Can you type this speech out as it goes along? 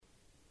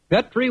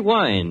Petri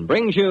Wine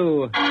brings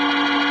you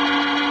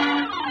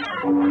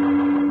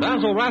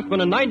Basil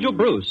Rathbone and Nigel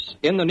Bruce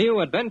in the new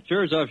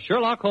adventures of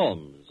Sherlock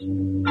Holmes.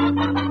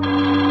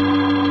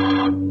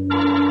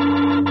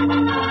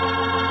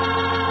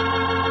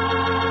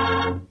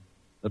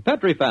 The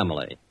Petri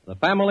family, the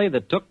family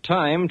that took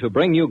time to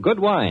bring you good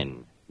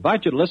wine. I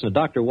invite you to listen to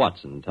Dr.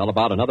 Watson tell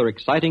about another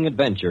exciting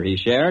adventure he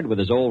shared with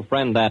his old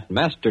friend, that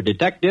master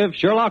detective,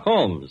 Sherlock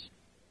Holmes.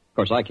 Of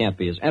course, I can't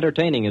be as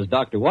entertaining as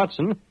Dr.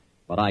 Watson,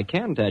 but I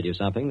can tell you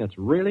something that's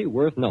really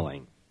worth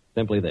knowing.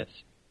 Simply this.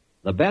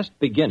 The best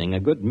beginning a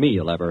good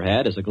meal ever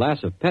had is a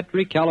glass of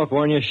Petri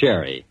California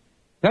Sherry.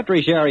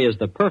 Petri Sherry is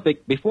the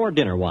perfect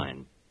before-dinner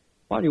wine.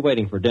 While you're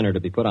waiting for dinner to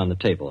be put on the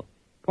table,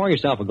 pour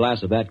yourself a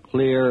glass of that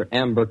clear,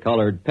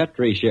 amber-colored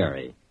Petri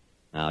Sherry.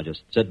 Now,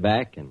 just sit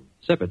back and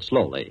sip it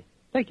slowly.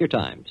 Take your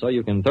time so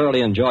you can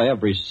thoroughly enjoy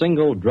every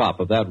single drop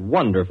of that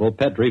wonderful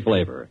Petri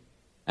flavor.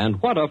 And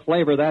what a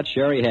flavor that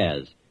sherry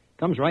has.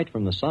 Comes right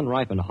from the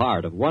sun-ripened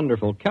heart of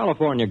wonderful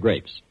California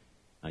grapes.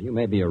 Now, you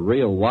may be a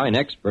real wine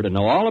expert and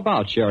know all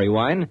about sherry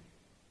wine,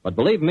 but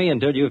believe me,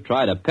 until you've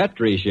tried a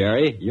Petri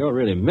sherry, you're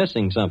really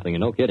missing something,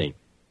 and no kidding.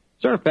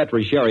 Serve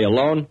Petri sherry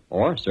alone,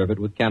 or serve it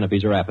with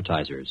canopies or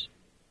appetizers.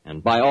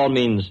 And by all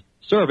means,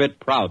 serve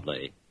it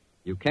proudly.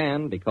 You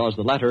can because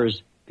the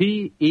letters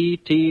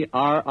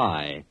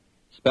P-E-T-R-I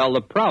spell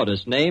the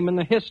proudest name in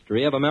the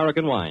history of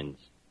American wines.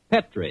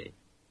 Petri.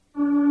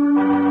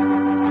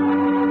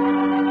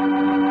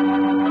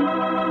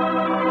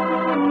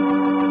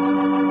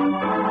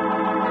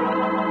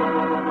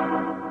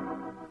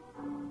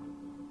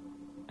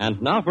 And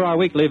now for our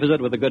weekly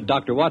visit with the good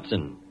Dr.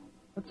 Watson.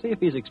 Let's see if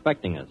he's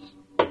expecting us.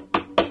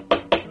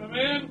 Come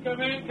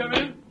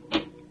in.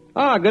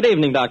 Ah, good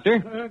evening, Doctor.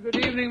 Good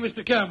evening,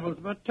 Mr. Campbell. It's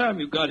about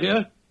time you got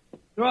here.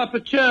 Draw up a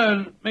chair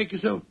and make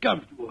yourself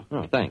comfortable.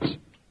 Oh, thanks.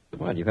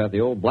 Well, you have the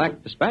old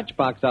black dispatch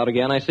box out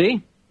again, I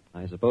see.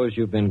 I suppose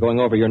you've been going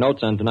over your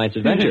notes on tonight's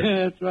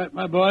adventure. That's right,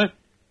 my boy.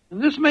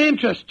 And this may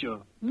interest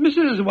you.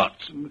 Mrs.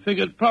 Watson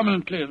figured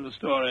prominently in the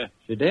story.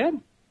 She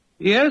did?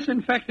 Yes,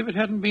 in fact, if it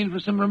hadn't been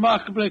for some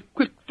remarkably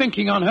quick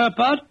thinking on her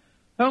part,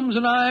 Holmes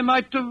and I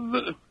might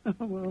have...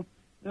 well,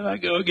 there I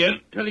go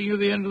again, telling you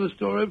the end of the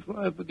story before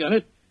I forget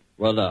it.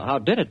 Well, how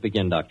did it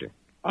begin, Doctor?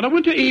 On a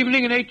winter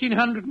evening in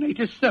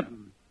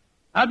 1887.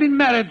 I'd been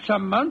married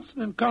some months,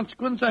 and in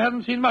consequence I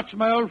hadn't seen much of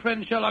my old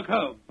friend Sherlock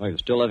Holmes. Oh, you're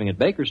still living at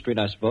Baker Street,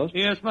 I suppose?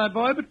 Yes, my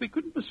boy, but we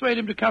couldn't persuade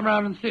him to come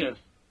round and see us.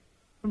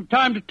 From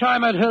time to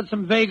time I'd heard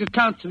some vague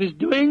accounts of his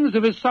doings,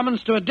 of his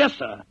summons to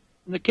Odessa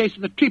in the case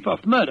of the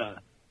Trepoff murder,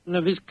 and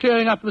of his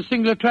clearing up the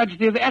singular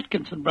tragedy of the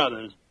Atkinson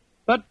brothers.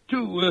 But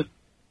to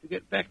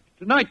get back to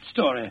tonight's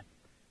story,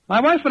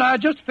 my wife and I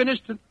had just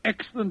finished an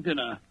excellent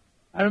dinner.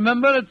 I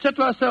remember had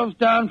settled ourselves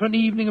down for an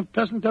evening of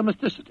pleasant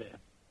domesticity.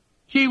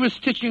 She was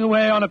stitching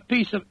away on a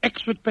piece of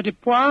exquisite petit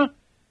pois,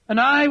 and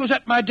I was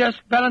at my desk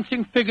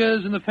balancing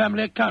figures in the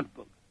family account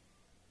book.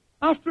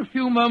 After a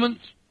few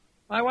moments,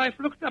 my wife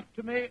looked up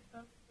to me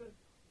and said,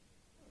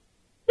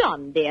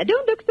 John, dear,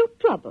 don't look so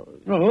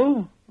troubled.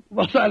 "Oh,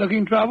 was I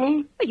looking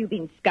troubled?" Well, you've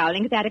been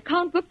scowling at that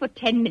account book for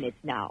 10 minutes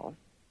now.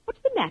 What's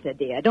the matter,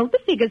 dear? Don't the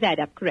figures add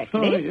up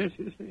correctly? Oh, yes,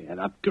 they add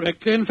up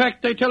correctly. In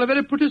fact, they tell a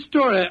very pretty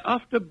story.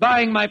 After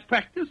buying my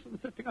practice and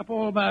setting up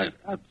all my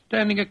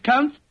outstanding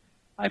accounts,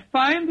 I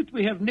find that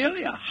we have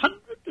nearly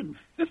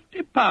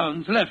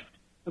 £150 left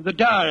of the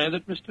diary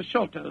that Mr.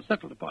 Sholto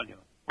settled upon you.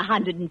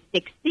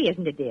 160,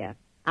 isn't it, dear?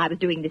 I was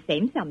doing the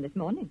same sum this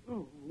morning.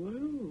 Oh,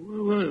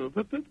 well,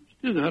 but it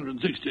is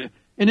 160.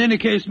 In any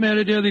case,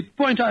 Mary dear, the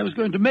point I was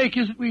going to make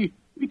is that we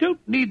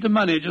don't need the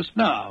money just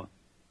now.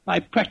 My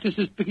practice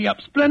is picking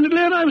up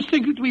splendidly, and I was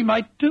thinking that we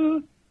might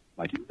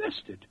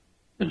invest it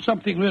in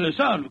something really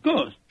sound, of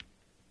course.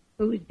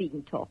 Who's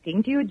been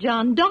talking to you,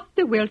 John?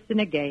 Dr. Wilson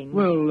again.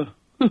 Well,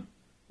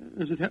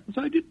 as it happens,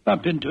 I did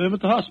bump into him at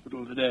the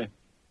hospital today.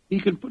 He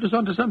can put us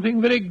onto something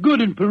very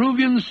good in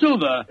Peruvian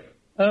silver.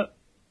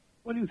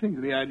 What do you think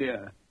of the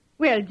idea?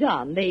 Well,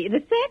 John, the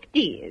fact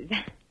is,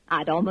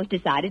 I'd almost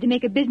decided to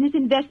make a business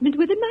investment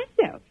with it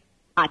myself.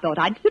 I thought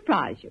I'd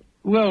surprise you.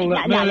 Well,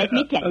 now let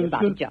me tell you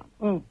about it, John.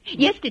 Oh.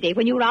 Yesterday,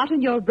 when you were out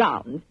on your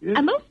rounds, yes?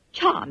 a most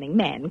charming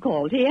man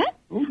called here.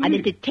 Oh, a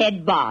Mr.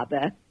 Ted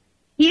Barber.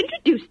 He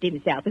introduced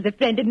himself as a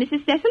friend of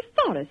Mrs. Cecil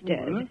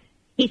Forrester's. Well.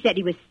 He said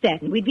he was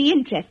certain we'd be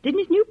interested in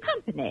his new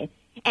company.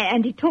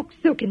 And he talked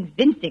so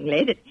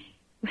convincingly that,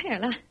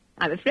 well,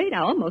 I'm afraid I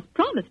almost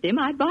promised him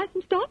I'd buy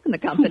some stock in the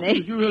company.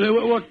 Did you really?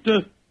 What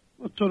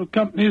sort of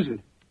company is it?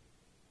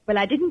 Well,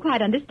 I didn't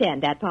quite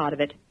understand that part of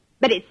it,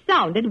 but it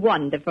sounded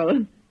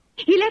wonderful.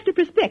 He left a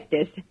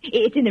prospectus.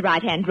 It's in the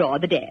right-hand drawer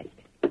of the desk.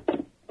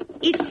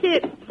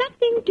 It's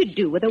something to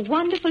do with a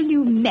wonderful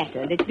new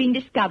metal that's been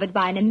discovered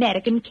by an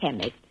American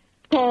chemist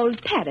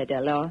called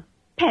Paradol or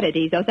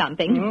Paradis or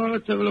something. Oh,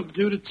 let's have a look and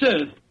see what it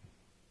says.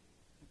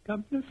 A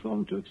company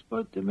formed to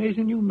exploit the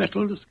amazing new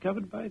metal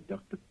discovered by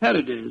Dr.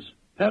 Paradis.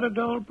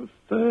 Paradol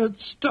preferred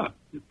stock.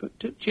 The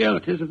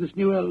potentialities of this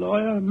new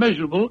alloy are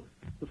immeasurable.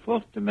 The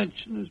fourth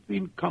dimension has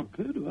been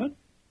conquered. What?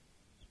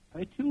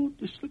 Spatial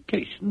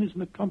dislocation is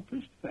an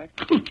accomplished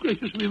fact. Oh,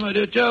 gracious me, my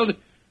dear child.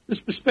 This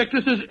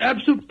prospectus is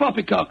absolute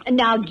poppycock.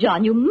 Now,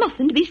 John, you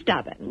mustn't be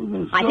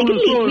stubborn. I think at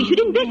least we should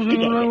investigate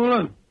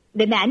it.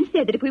 The man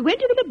said that if we went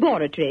to the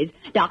laboratories,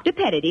 Dr.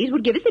 Paradis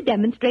would give us a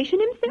demonstration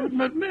himself.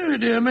 But Mary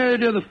dear,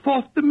 the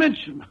fourth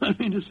dimension. I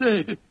mean to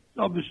say, it's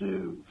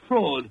obviously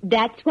fraud.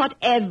 That's what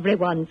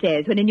everyone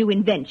says when a new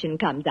invention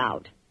comes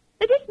out.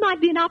 But this might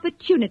be an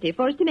opportunity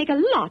for us to make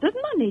a lot of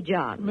money,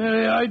 John.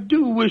 Mary, I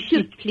do wish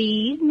to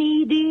please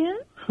me, dear.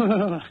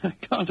 I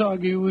can't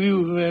argue with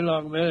you very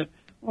long, Mary.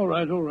 All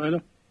right.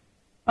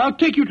 I'll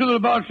take you to the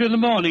laboratory in the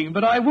morning,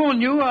 but I warn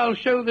you, I'll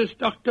show this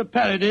Dr.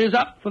 Paradis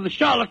up for the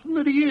charlatan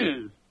that he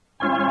is.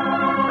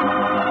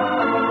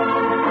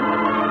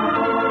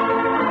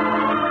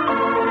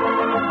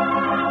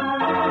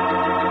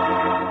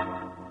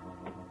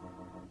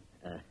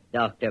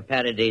 Dr.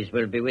 Paradis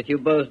will be with you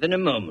both in a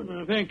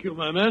moment. Thank you,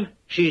 my man.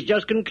 She's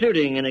just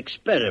concluding an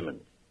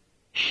experiment.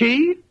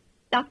 She?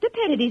 Dr.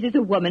 Paradis is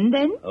a woman,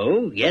 then?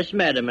 Oh, yes,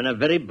 madam, and a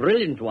very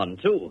brilliant one,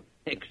 too.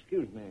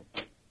 Excuse me.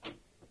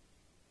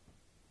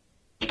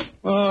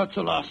 Oh, that's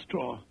the last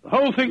straw. The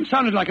whole thing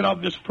sounded like an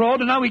obvious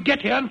fraud, and now we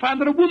get here and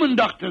find that a woman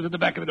doctor's at the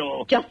back of it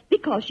all. Just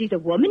because she's a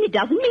woman, it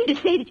doesn't mean to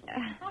say that...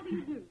 How do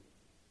you do?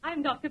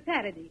 I'm Dr.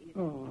 Paradis.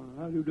 Oh,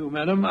 how do you do,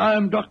 madam?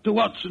 I'm Dr.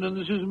 Watson, and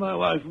this is my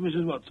wife,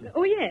 Mrs. Watson.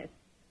 Oh, yes.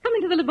 Come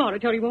into the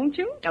laboratory, won't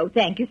you? Oh,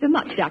 thank you so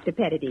much, Dr.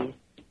 Paradis.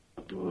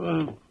 Oh,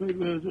 I'm afraid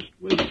we're just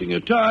wasting your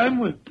time.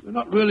 We're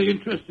not really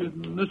interested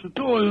in this at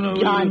all, you know.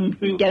 John,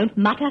 don't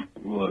mutter.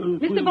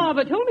 Mr.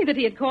 Barber told me that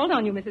he had called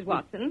on you, Mrs.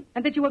 Watson,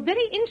 and that you were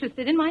very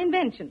interested in my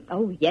invention.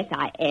 Oh, yes,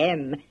 I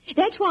am.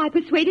 That's why I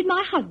persuaded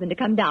my husband to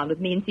come down with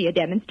me and see a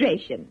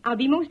demonstration. I'll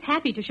be most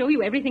happy to show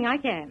you everything I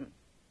can.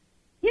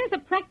 Here's a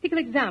practical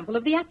example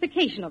of the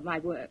application of my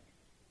work.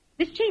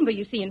 This chamber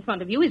you see in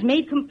front of you is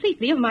made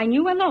completely of my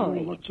new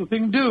alloy. Oh, what's the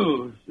thing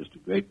do? It's just a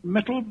great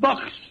metal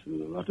box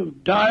with a lot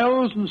of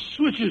dials and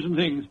switches and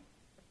things.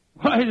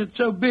 Why is it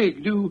so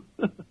big? Do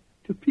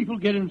people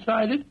get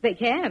inside it? They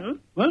can.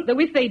 What? Though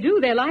if they do,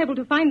 they're liable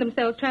to find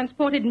themselves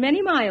transported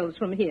many miles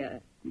from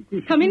here.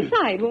 Come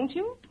inside, won't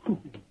you?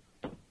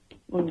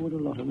 Oh, what a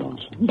lot of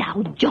nonsense.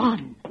 Now,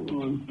 John.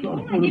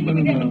 I give you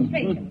a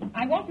demonstration.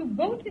 I want you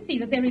both to see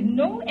that there is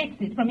no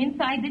exit from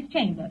inside this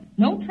chamber.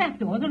 No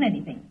trapdoors or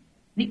anything.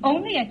 The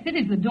only exit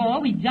is the door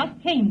we just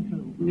came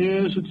through.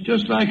 Yes, it's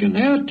just like an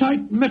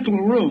airtight metal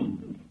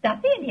room.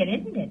 Stuffy in here,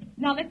 isn't it?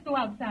 Now let's go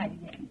outside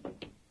again.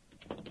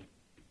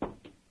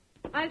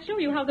 I'll show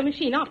you how the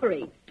machine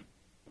operates.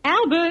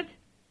 Albert!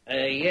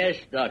 Yes,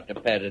 Dr.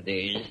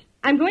 Paradis.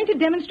 I'm going to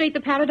demonstrate the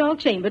Paradol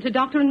chamber to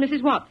Dr. and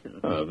Mrs. Watson.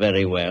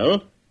 Very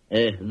well.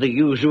 The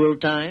usual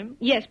time?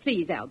 Yes,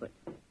 please, Albert.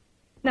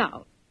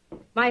 Now,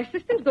 my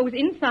assistant goes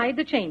inside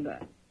the chamber.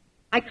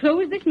 I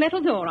close this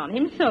metal door on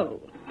him,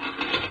 so...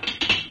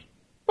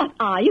 What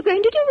are you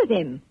going to do with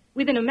him?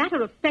 Within a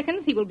matter of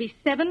seconds, he will be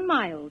 7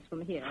 miles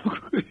from here.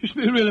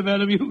 Really,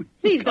 madam, you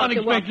Please, can't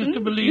Dr. expect Watson, us to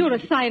believe you're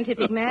a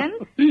scientific man.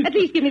 At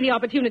least give me the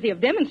opportunity of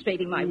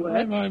demonstrating my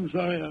work. I'm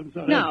sorry.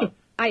 Now,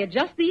 I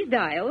adjust these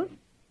dials,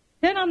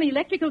 turn on the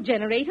electrical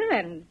generator,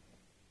 and...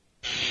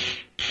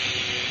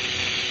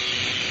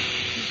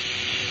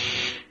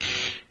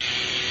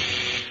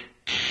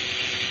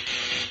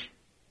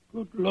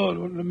 Good Lord,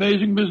 what an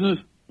amazing business.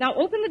 Now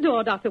open the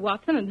door, Dr.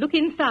 Watson, and look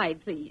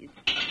inside, please.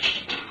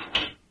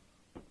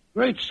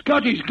 Great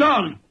Scott, he's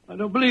gone. I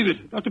don't believe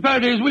it. Dr.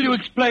 Paradis, will you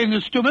explain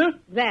this to me?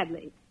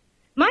 Gladly.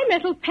 My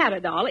metal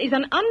Paradol is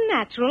an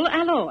unnatural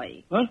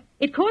alloy. What?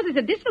 It causes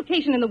a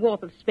dislocation in the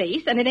warp of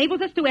space and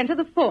enables us to enter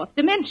the fourth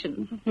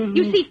dimension.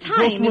 You see,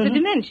 time is a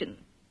dimension.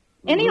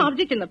 Any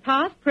object in the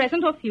past,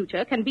 present, or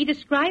future can be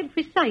described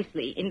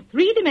precisely in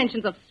 3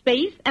 dimensions of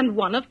space and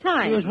 1 of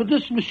time. Yes, but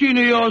this machine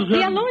of yours...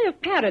 The alloy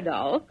of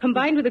Paradol,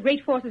 combined with the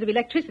great forces of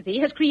electricity,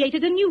 has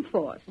created a new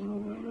force.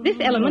 This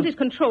element is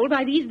controlled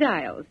by these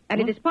dials, and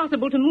it is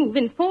possible to move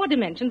in 4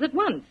 dimensions at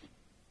once.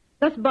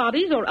 Thus,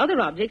 bodies or other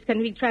objects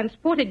can be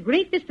transported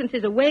great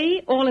distances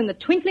away, all in the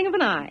twinkling of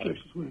an eye.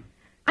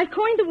 I've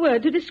coined a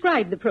word to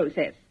describe the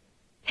process.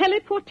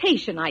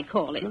 Teleportation, I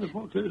call it.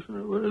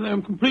 Teleportation? Well,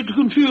 I'm completely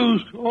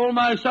confused. All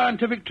my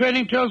scientific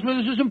training tells me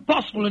this is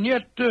impossible, and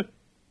yet...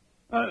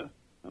 I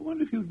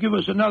wonder if you'd give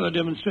us another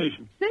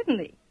demonstration.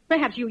 Certainly.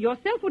 Perhaps you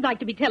yourself would like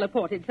to be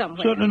teleported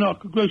somewhere. Certainly not.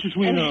 Good gracious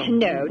me, no.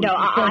 No,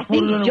 I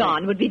think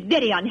John would be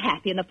very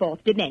unhappy in the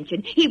 4th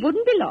dimension. He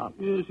wouldn't belong.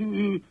 Yes,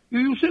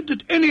 you said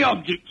that any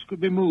objects could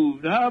be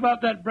moved. How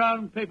about that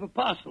brown paper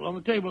parcel on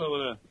the table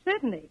over there?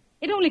 Certainly.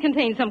 It only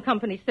contains some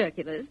company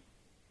circulars.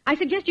 I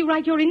suggest you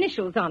write your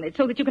initials on it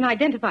so that you can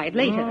identify it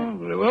later. Oh,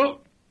 very well.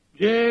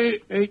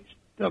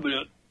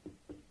 J.H.W.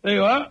 There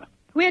you are.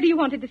 Where do you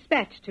want it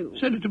dispatched to?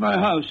 Send it to my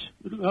house.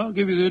 I'll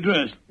give you the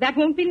address. That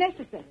won't be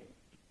necessary.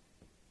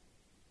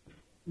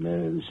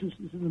 No, this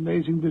is an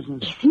amazing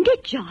business. Isn't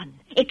it, John?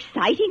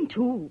 Exciting,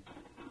 too.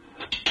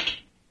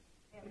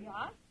 There we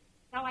are.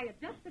 Now I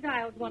adjust the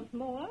dials once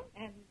more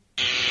and...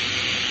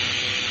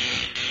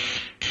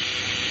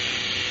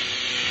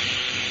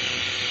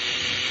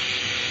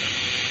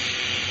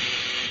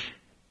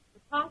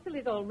 parcel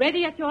is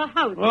already at your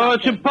house. Oh,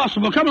 it's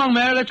impossible. Come along,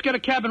 Mary. Let's get a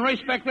cab and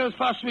race back there as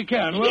fast as we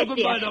can. Well, Yes,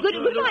 goodbye, dear. Doctor.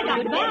 Goodbye,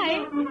 Doctor.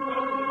 Goodbye.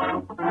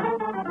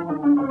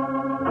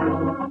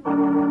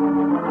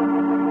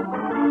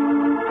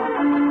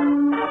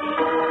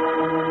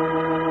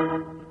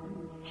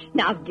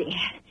 Now, dear,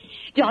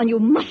 John, you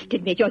must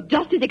admit you're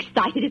just as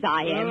excited as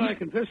I am. Well, I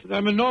confess that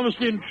I'm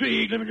enormously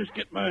intrigued. Let me just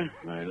get my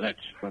latch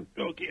front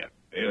door key up.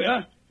 Here we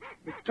are.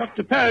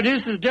 Dr.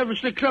 Paradis is a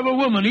devilishly clever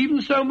woman.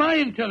 Even so, my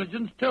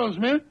intelligence tells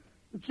me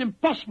it's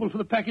impossible for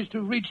the package to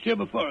have reached here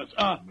before us.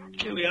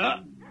 Here we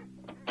are.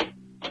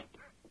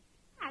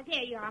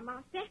 There you are,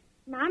 Master.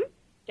 Mum,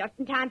 just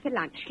in time for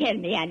lunch. Tell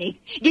me,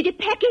 Annie, did a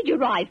package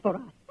arrive for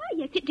us? Oh,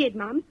 yes, it did,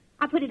 Mum.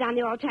 I put it on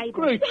the old table.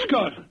 Great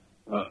Scott.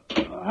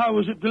 How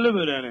was it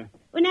delivered, Annie?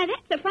 Well, now,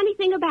 that's the funny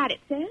thing about it,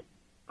 sir.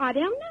 I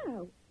don't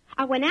know.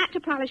 I went out to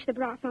polish the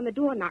brass on the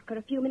door knocker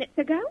a few minutes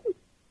ago,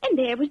 and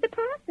there was the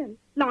parcel,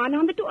 lying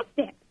on the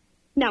doorstep.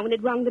 No one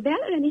had rung the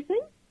bell or anything.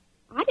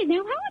 I didn't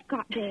know how it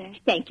got there.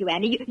 Thank you,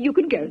 Annie. You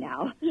can go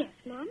now. Yes,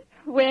 Mum.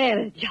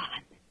 Well,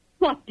 John,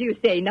 what do you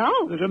say now?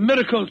 There's a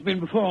miracle's been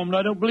performed.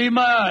 I don't believe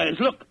my eyes.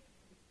 Look,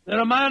 there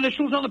are my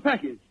initials on the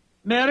package.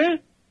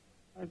 Mary,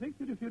 I think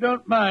that if you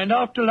don't mind,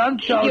 after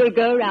lunch You'll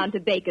go round to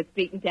Baker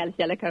Street and tell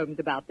Sherlock Holmes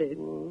about this.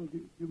 Oh,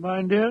 do you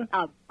mind, dear?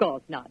 Of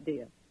course not,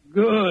 dear.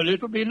 Good.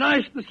 It'll be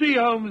nice to see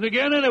Holmes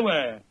again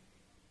anyway.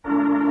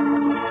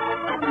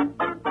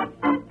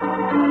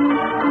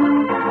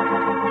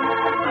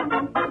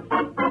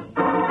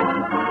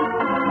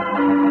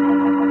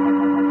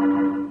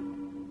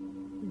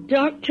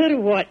 Dr.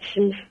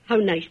 Watson, how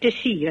nice to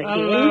see you again.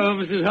 Hello,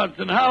 Mrs.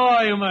 Hudson. How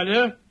are you, my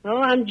dear?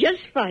 Oh, I'm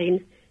just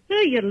fine.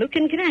 Oh, you're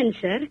looking grand,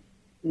 sir.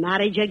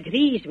 Marriage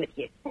agrees with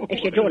you,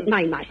 if you don't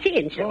mind my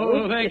saying so.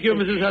 Oh, thank you,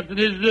 Mrs. Hudson.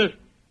 Is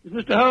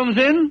Mr. Holmes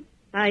in?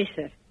 Aye,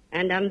 sir.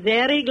 And I'm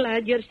very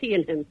glad you're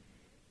seeing him.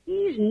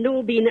 He's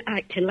no been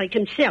acting like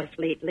himself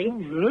lately. Oh,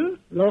 really?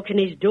 Locking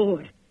his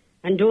door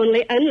and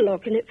only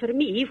unlocking it for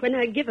me when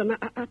I give him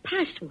a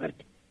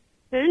password.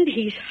 And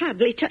he's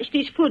hardly touched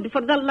his food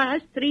for the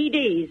last 3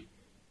 days.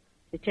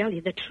 To tell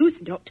you the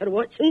truth, Dr.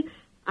 Watson,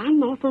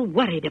 I'm awful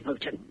worried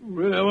about him.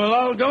 Really? Well,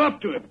 I'll go up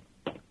to him.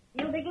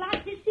 He'll be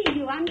glad to see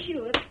you, I'm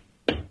sure.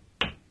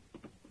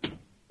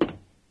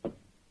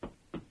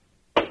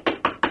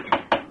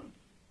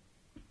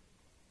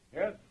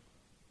 Yes?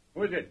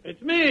 Who is it?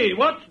 It's me,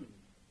 Watson.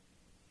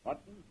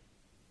 Watson?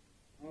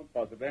 Oh,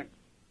 possibly. I'm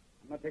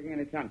not taking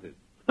any chances.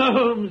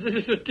 Holmes,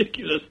 this is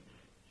ridiculous.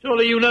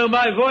 Surely you know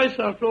my voice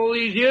after all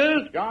these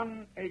years?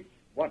 John H.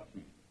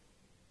 Watson.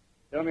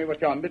 Tell me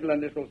what your middle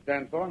initial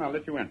stands for, and I'll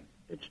let you in.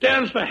 It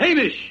stands for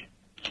Hamish.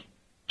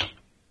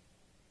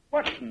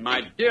 Watson,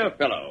 my dear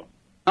fellow.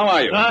 How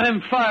are you?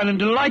 I'm fine and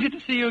delighted to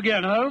see you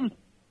again, Holmes.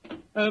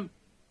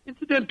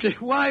 Incidentally,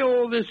 why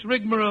all this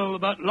rigmarole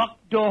about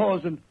locked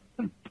doors and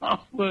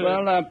passwords?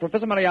 Well,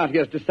 Professor Moriarty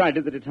has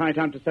decided that it's high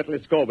time to settle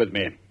his score with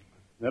me.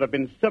 There have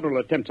been several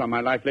attempts on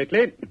my life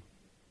lately.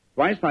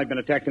 Twice I've been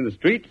attacked in the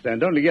streets,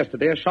 and only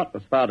yesterday a shot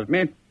was fired at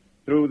me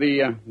through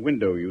the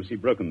window you see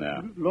broken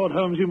there. Lord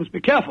Holmes, you must be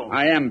careful.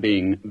 I am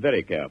being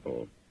very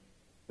careful.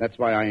 That's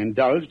why I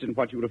indulged in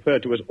what you refer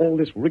to as all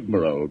this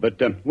rigmarole.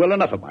 But, well,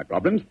 enough of my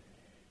problems.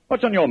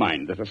 What's on your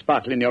mind? There's a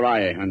sparkle in your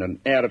eye and an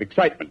air of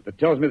excitement that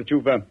tells me that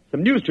you've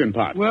some news to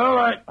impart. Well,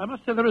 I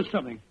must say there is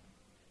something.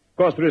 Of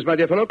course there is, my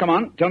dear fellow. Come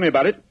on, tell me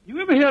about it. You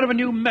ever hear of a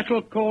new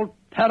metal called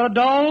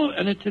Paradol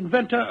and its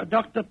inventor,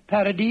 Dr.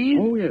 Paradis?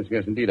 Oh, yes,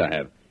 indeed I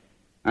have.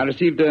 I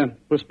received a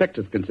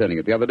prospectus concerning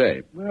it the other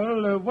day.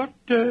 Well, what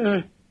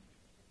do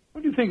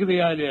you think of the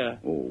idea?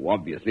 Oh,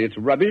 obviously it's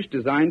rubbish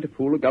designed to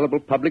fool a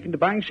gullible public into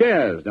buying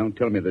shares. Don't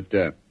tell me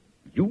that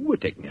you were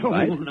taking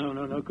advice. Oh,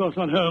 no, of course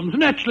not, Holmes.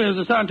 Naturally, as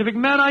a scientific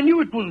man, I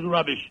knew it was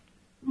rubbish.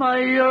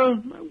 My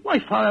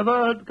wife,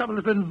 however, had become a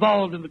little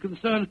involved in the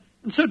concern,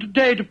 and so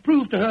today, to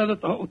prove to her that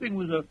the whole thing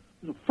was a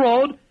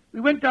fraud, we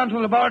went down to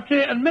the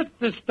laboratory and met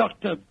this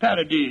Dr.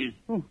 Paradis.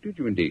 Oh, did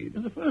you indeed?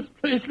 In the first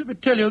place, let me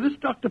tell you, this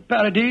Dr.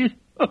 Paradis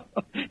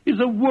is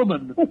a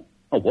woman. Oh,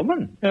 a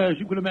woman? As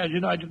you can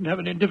imagine, I didn't have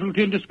any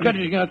difficulty in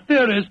discrediting her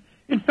theories.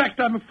 In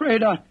fact, I'm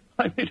afraid I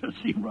made her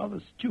seem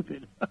rather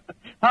stupid.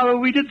 However,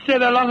 we did stay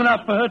there long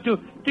enough for her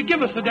to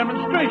give us a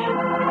demonstration.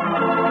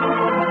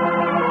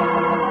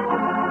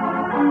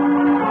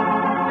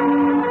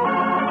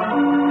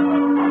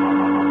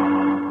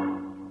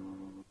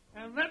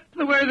 And that's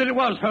the way that it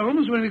was,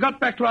 Holmes. When we got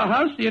back to our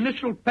house, the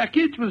initial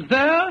package was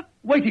there,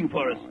 waiting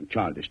for us. Oh,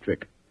 childish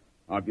trick.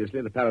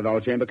 Obviously, the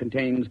Paradol chamber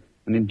contains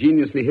an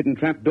ingeniously hidden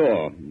trap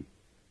door,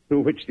 through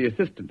which the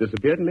assistant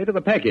disappeared and later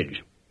the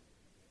package.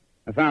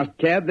 A fast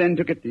cab then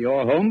took it to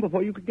your home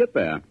before you could get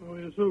there. Oh,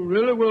 yes, so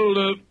really?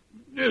 Well,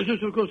 yes,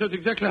 of course, that's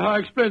exactly how I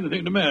explained the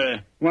thing to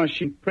Mary. Was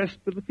she pressed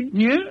with the feet?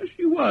 Yes,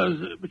 she was.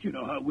 But you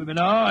know how women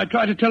are. I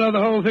tried to tell her the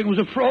whole thing was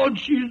a fraud.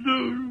 She's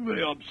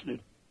very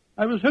obstinate.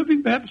 I was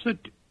hoping perhaps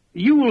that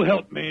you will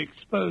help me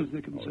expose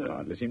the concern. Oh,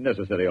 hardly seemed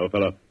necessary, old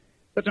fellow.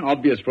 Such an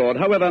obvious fraud.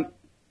 However,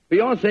 for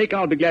your sake,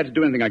 I'll be glad to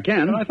do anything I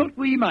can. Well, I thought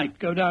we might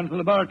go down to the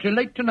laboratory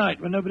late tonight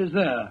when nobody's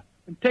there.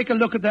 and take a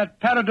look at that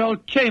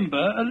Paradol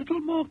chamber a little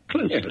more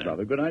closely. Yes,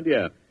 rather a good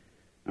idea.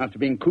 After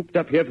being cooped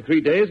up here for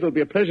 3 days, it'll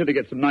be a pleasure to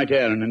get some night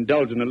air and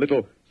indulge in a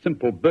little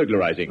simple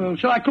burglarizing. Oh,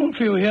 shall I call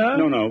for you here?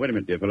 No, wait a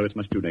minute, dear fellow. It's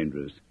much too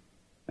dangerous.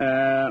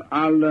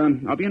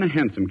 I'll be in a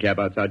hansom cab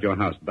outside your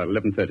house about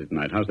 11:30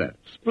 tonight. How's that?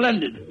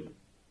 Splendid.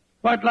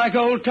 Quite like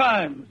old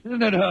times,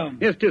 isn't it, Holmes?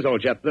 Yes, 'tis,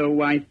 old chap,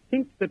 though I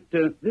think that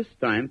this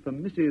time, for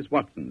Mrs.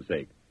 Watson's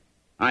sake,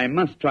 I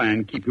must try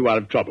and keep you out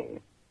of trouble.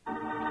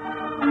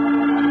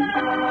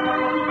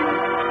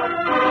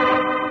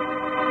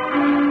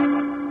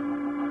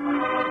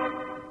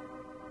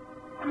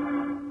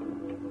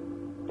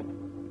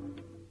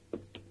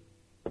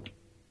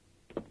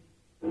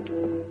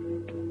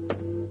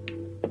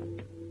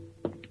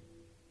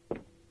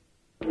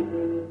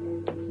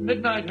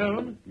 Midnight,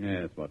 Holmes.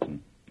 Yes,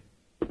 Watson.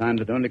 Time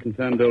that only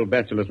confirmed old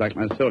bachelors like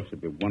myself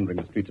should be wandering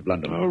the streets of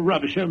London. Oh,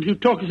 rubbish, Holmes. You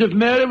talk as if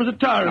Mary was a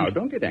tyrant. Now,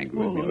 don't get angry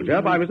with me, old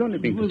chap. I was only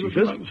being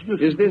facetious.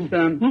 Is this,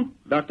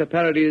 Dr.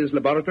 Paradol's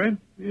laboratory?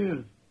 Yes.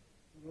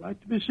 I'd like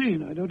to be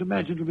seen. I don't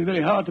imagine it'll be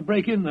very hard to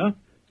break in, though.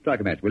 Strike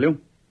a match, will you?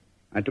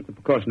 I took the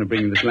precaution of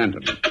bringing this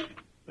lantern.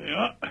 There you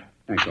are.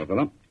 Thanks, old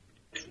fellow.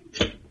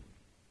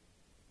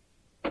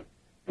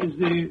 Is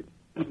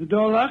the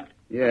door locked?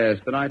 Yes,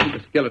 but I think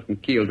a skeleton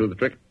key will do the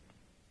trick.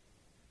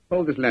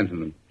 Hold this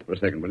lantern for a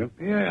second, will you?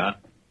 Here you are.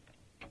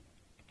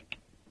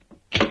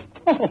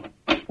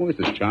 Oh, this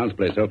is child's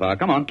play so far.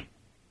 Come on.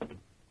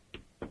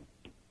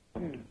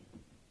 Yes.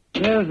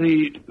 There's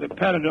the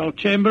Paradol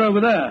chamber over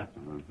there.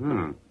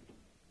 Uh-huh.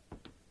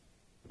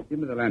 Give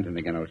me the lantern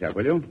again, old chap,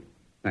 will you?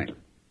 Thanks.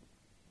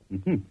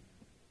 Mm-hmm.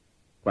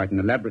 Quite an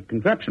elaborate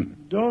contraption.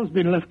 The door's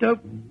been left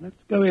open.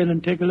 Let's go in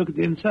and take a look at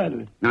the inside of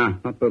it. Now,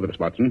 not both of us,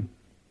 Watson.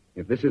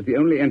 If this is the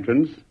only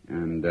entrance,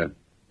 and the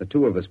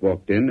two of us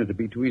walked in, it'd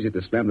be too easy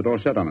to slam the door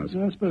shut on us.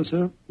 I suppose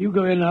so. You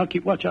go in and I'll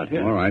keep watch out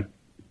here. All right.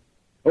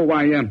 Oh,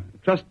 I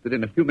trust that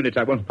in a few minutes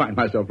I won't find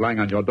myself lying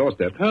on your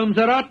doorstep. Holmes,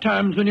 there are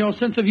times when your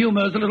sense of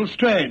humor is a little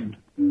strained.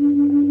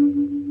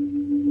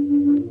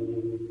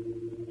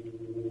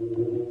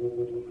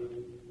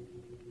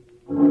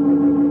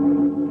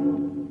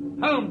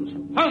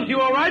 Holmes, you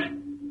all right?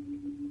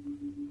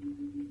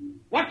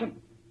 Watson!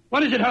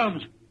 What is it,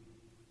 Holmes?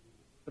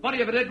 The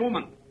body of a dead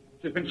woman.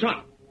 She's been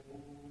shot.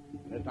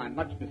 Unless I'm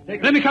much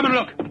mistaken. Let me come and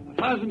look.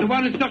 1,000 to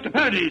 1, it's Dr.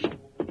 Paradis.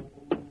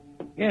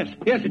 Yes,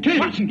 it is.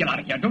 Watson, get out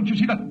of here. Don't you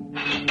see that?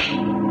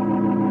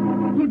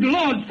 Good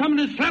Lord, someone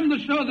has slammed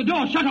the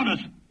door shut on us.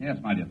 Yes,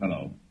 my dear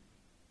fellow.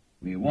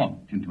 We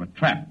walked into a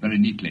trap very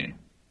neatly.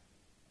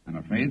 I'm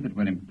afraid that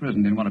we're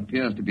imprisoned in what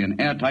appears to be an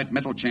airtight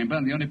metal chamber,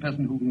 and the only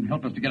person who can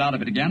help us to get out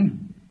of it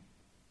again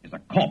is a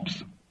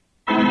corpse.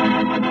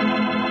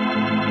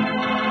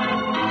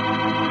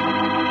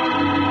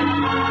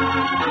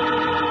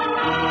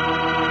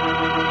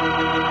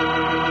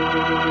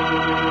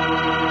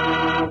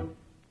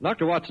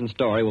 Dr. Watson's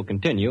story will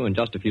continue in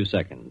just a few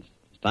seconds.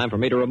 It's time for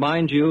me to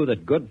remind you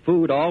that good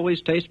food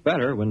always tastes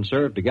better when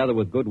served together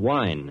with good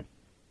wine.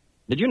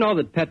 Did you know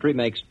that Petri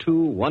makes 2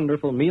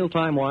 wonderful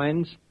mealtime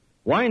wines?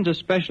 Wines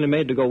especially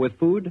made to go with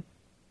food?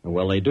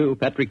 Well, they do.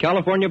 Petri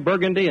California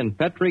Burgundy and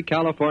Petri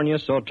California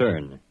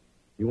Sauterne.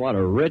 You want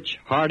a rich,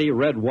 hearty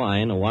red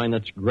wine, a wine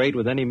that's great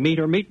with any meat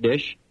or meat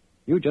dish,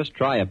 you just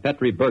try a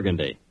Petri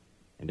Burgundy.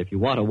 And if you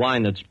want a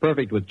wine that's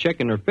perfect with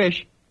chicken or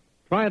fish,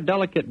 try a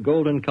delicate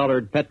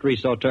golden-colored Petri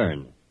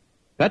Sauterne.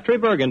 Petri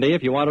Burgundy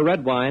if you want a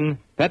red wine,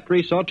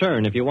 Petri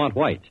Sauterne if you want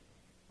white.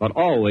 But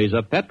always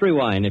a Petri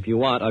wine if you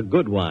want a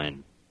good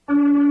wine.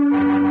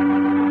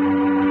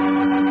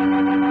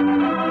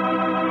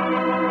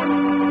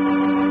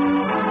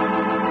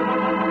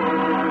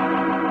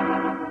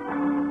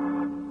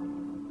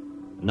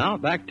 Now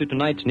back to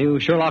tonight's new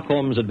Sherlock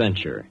Holmes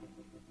adventure.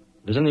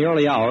 It is in the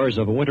early hours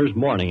of a winter's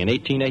morning in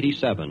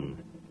 1887.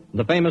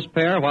 The famous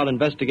pair, while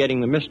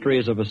investigating the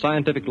mysteries of a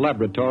scientific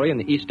laboratory in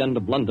the East End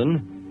of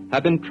London,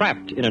 have been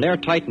trapped in an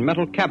airtight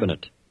metal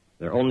cabinet,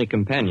 their only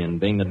companion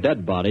being the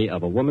dead body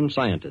of a woman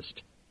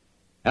scientist.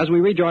 As we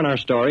rejoin our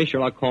story,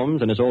 Sherlock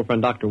Holmes and his old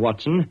friend Dr.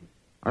 Watson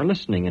are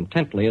listening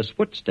intently as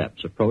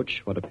footsteps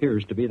approach what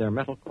appears to be their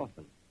metal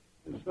coffin.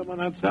 There's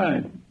someone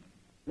outside.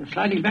 They're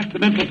sliding back the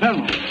metal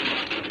panel.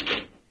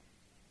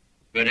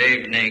 Good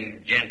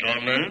evening,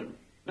 gentlemen.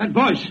 That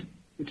voice,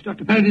 it's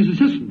Dr. Paradis'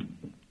 assistant.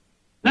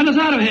 Let us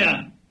out of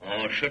here.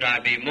 Or should I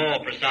be more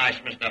precise,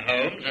 Mr.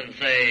 Holmes, and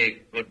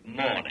say good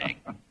morning?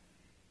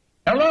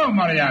 Hello,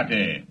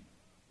 Moriarty.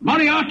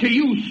 Moriarty,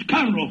 you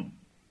scoundrel.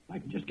 I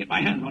can just get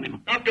my hands on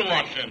him. Dr.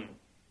 Watson,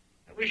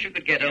 I wish you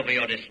could get over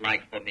your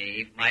dislike for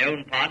me. For my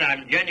own part,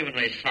 I'm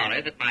genuinely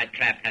sorry that my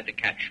trap had to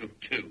catch you,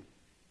 too.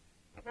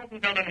 I've often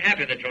felt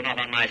unhappy that you're not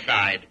on my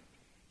side.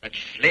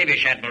 Such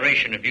slavish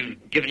admiration of you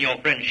given your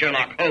friend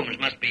Sherlock Holmes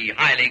must be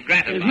highly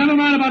gratifying. Never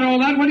mind about all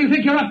that. What do you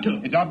think you're up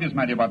to? It's obvious,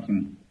 my dear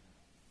Watson.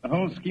 The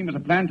whole scheme was a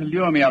plan to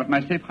lure me out of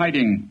my safe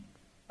hiding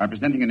by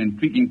presenting an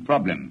intriguing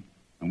problem,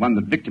 and one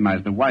that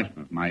victimized the wife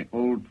of my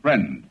old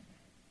friend.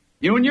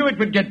 You knew it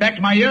would get back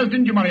to my ears,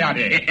 didn't you,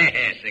 Moriarty?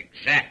 Yes,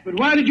 exactly. But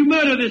why did you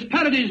murder this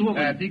Paradis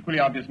woman? That's equally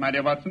obvious, my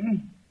dear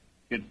Watson.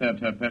 It served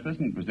her purpose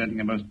in presenting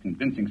a most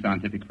convincing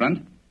scientific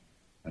front.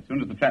 As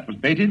soon as the trap was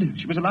baited,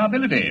 she was a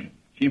liability.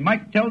 She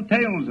might tell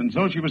tales, and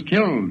so she was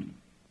killed.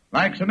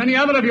 Like so many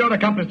other of your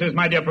accomplices,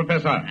 my dear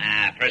Professor.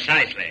 Ah,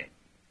 precisely.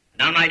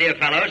 Now, my dear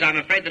fellows, I'm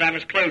afraid that I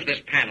must close this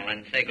panel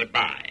and say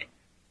goodbye.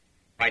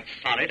 Quite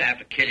sorry to have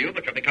to kill you,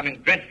 but you're becoming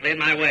dreadfully in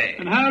my way.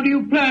 And how do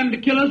you plan to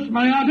kill us,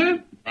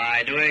 Moriarty?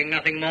 By doing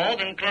nothing more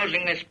than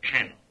closing this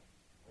panel.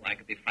 Oh, I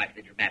could be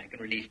frightfully dramatic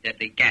and release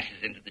deadly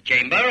gases into the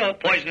chamber, or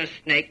poisonous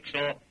snakes,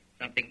 or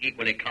something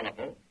equally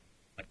colorful.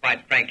 But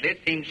quite frankly, it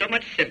seems so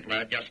much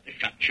simpler just to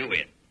shut you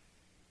in.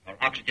 Your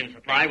oxygen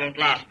supply won't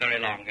last very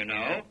long, you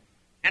know.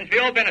 And for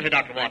your benefit,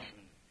 Dr. Watson,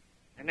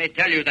 I may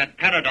tell you that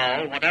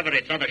Paradol, whatever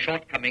its other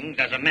shortcomings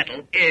as a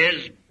metal,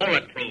 is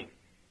bulletproof.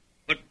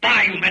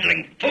 Goodbye, you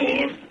meddling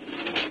fools!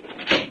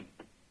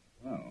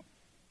 Well,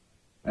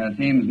 there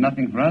seems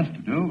nothing for us to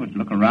do but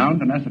look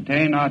around and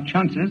ascertain our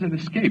chances of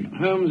escape.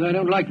 Holmes, I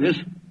don't like this.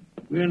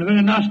 We're in a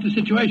very nasty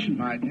situation.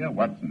 My dear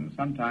Watson,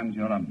 sometimes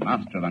you're a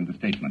master of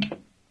understatement.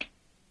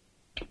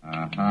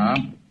 Uh-huh.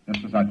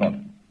 Just as I thought.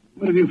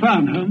 What have you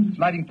found, Holmes?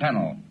 Sliding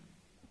panel.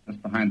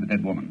 Just behind the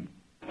dead woman.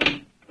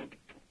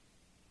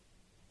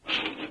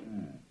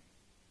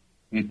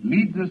 It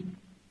leads us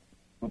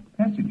to a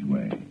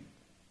passageway.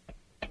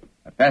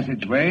 A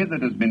passageway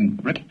that has been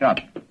bricked up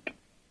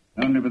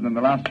only within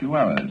the last few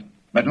hours.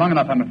 But long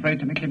enough, I'm afraid,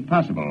 to make it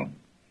impossible.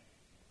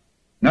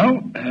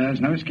 No,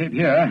 there's no escape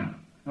here.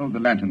 Hold the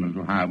lantern a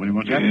little higher, will you,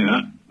 old chap?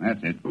 Yeah.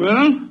 That's it.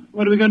 Well,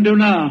 what are we going to do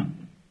now?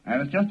 I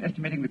was just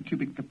estimating the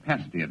cubic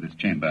capacity of this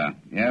chamber.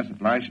 The air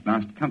supply should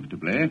last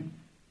comfortably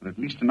for at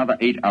least another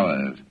 8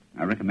 hours.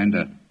 I recommend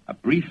a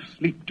brief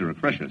sleep to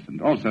refresh us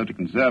and also to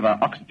conserve our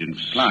oxygen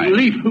supply.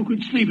 Sleep? Who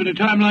could sleep at a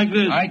time like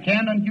this? I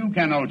can and you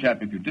can, old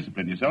chap, if you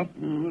discipline yourself.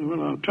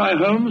 Well, I'll try,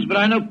 Holmes, but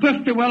I know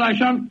perfectly well I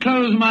shan't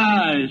close my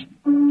eyes.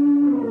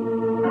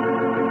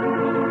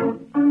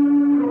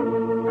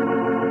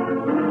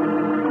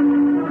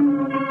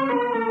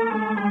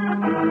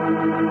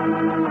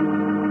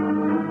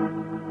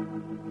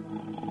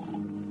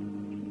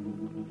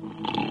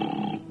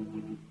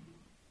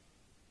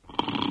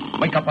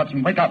 Wake up,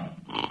 Watson, wake up.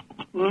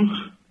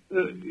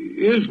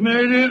 Yes,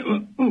 Mary dear.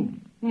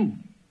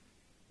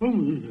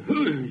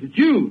 It's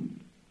you.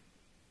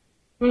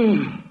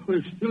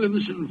 We're still in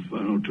this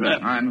infernal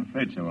trap. I'm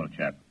afraid so, old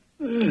chap.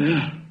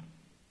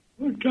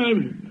 What time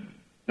is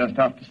it? Just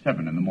after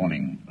 7 in the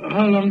morning.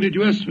 How long did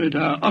you estimate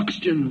our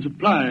oxygen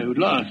supply would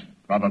last?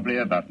 Probably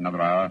about another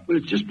hour. Well,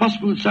 it's just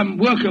possible that some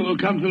worker will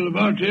come to the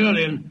laboratory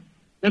early and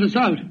let us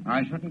out.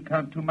 I shouldn't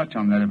count too much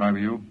on that if I were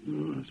you.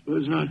 I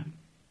suppose not.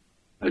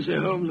 I say,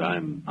 Holmes,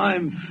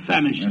 I'm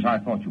famished. Yes, I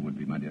thought you would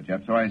be, my dear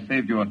chap, so I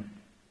saved you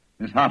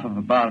this half of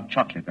a bar of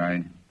chocolate.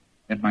 I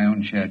ate my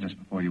own share just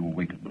before you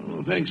awakened.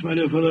 Oh, thanks, my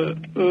dear fellow.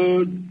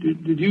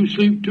 Did you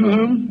sleep too,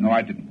 Holmes? No,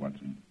 I didn't,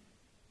 Watson.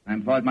 I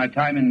employed my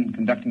time in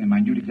conducting a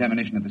minute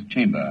examination of this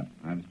chamber.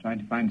 I was trying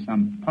to find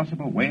some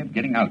possible way of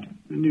getting out.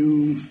 And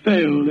you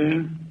failed,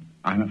 eh?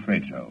 I'm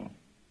afraid so.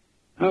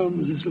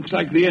 Holmes, this looks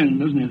like the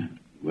end, doesn't it?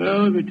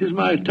 Well, if it is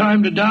my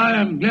time to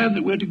die, I'm glad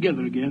that we're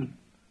together again.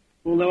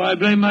 Although I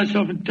blame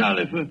myself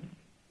entirely for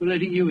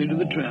letting you into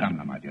the trap. Come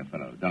now, my dear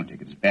fellow. Don't take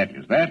it as badly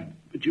as that.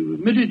 But you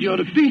admitted you're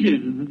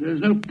defeated and that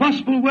there's no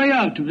possible way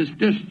out of this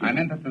destiny. I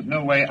meant that there's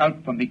no way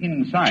out from the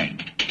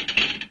inside.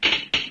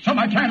 So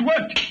my plan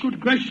worked. Good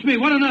gracious me,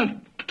 what on earth?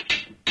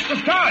 The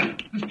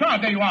star,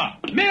 there you are.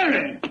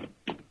 Mary!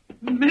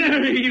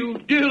 Mary, you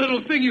dear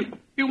little thing,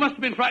 you must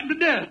have been frightened to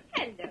death.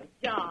 Hello,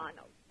 John.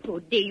 Oh,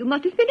 dear, you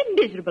must have spent a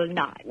miserable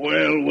night. Well.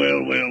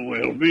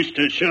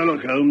 Mr.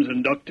 Sherlock Holmes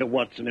and Dr.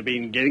 Watson have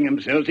been getting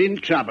themselves in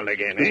trouble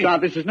again, eh? Sir,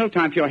 this is no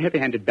time for your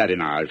heavy-handed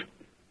badinage.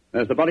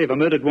 There's the body of a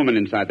murdered woman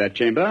inside that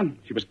chamber.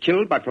 She was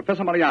killed by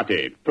Professor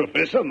Moriarty.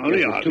 Professor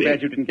Moriarty? It's too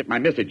bad you didn't get my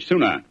message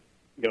sooner.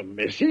 Your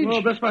message?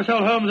 Oh, bless my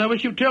soul, Holmes, I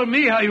wish you'd tell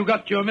me how you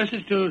got your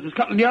message to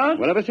Scotland Yard.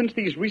 Well, ever since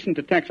these recent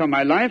attacks on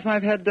my life,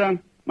 I've had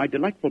my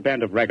delightful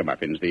band of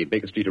ragamuffins, the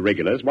Baker Street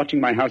irregulars,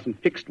 watching my house in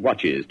fixed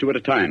watches, 2 at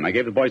a time. I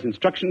gave the boys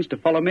instructions to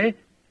follow me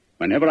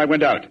whenever I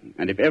went out.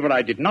 And if ever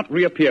I did not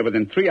reappear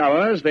within 3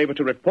 hours, they were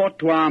to report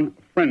to our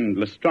friend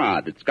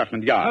Lestrade at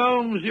Scotland Yard.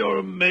 Holmes, you're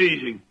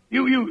amazing.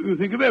 You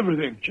think of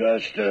everything.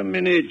 Just a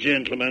minute,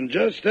 gentlemen,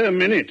 just a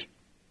minute.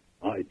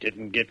 I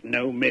didn't get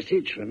no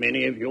message from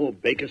any of your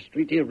Baker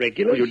Street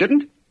irregulars. Oh, you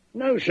didn't?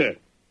 No, sir.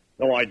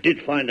 Though I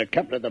did find a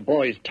couple of the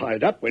boys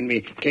tied up when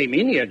we came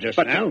in here just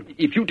now. But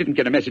if you didn't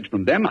get a message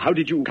from them, how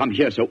did you come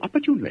here so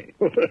opportunely?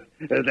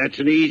 That's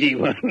an easy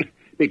one,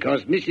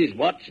 because Mrs.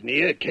 Watson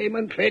here came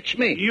and fetched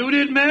me. You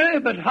did, Mary?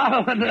 But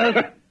how on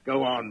earth?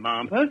 Go on,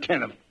 Mom. Tell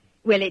them.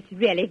 Well, it's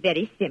really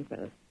very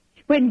simple.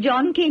 When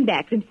John came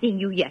back from seeing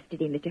you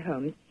yesterday, Mr.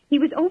 Holmes, he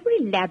was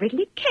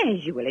over-elaborately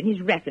casual in his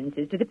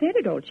references to the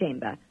Paradol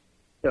chamber.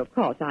 So, of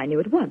course, I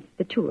knew at once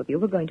the two of you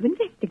were going to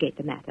investigate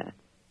the matter.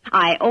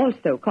 I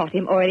also caught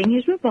him oiling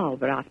his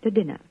revolver after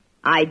dinner.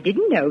 I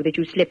didn't know that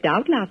you slipped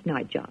out last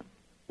night, John.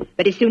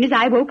 But as soon as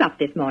I woke up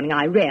this morning,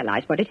 I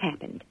realized what had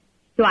happened.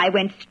 So I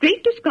went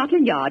straight to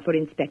Scotland Yard for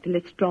Inspector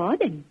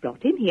Lestrade and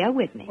brought him here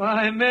with me.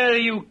 Why,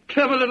 Mary, you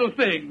clever little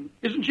thing.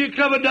 Isn't she a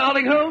clever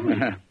darling, Holmes?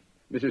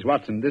 Mrs.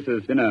 Watson, this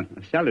has been a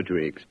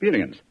salutary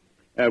experience.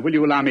 Will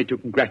you allow me to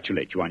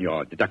congratulate you on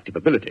your deductive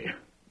ability?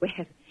 Well,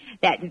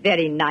 that's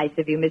very nice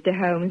of you, Mr.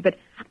 Holmes, but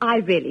I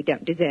really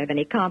don't deserve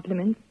any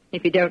compliments,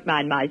 if you don't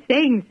mind my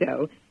saying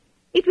so.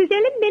 It was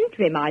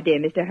elementary, my dear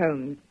Mr.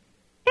 Holmes.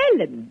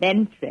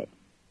 Elementary.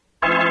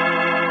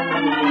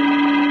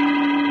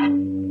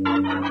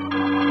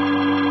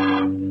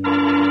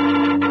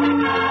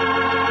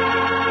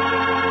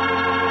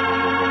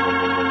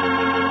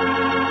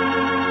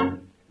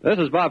 This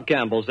is Bob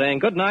Campbell saying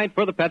good night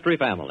for the Petrie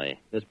family.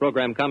 This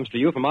program comes to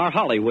you from our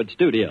Hollywood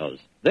studios.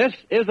 This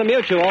is the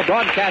Mutual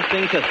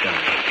Broadcasting System.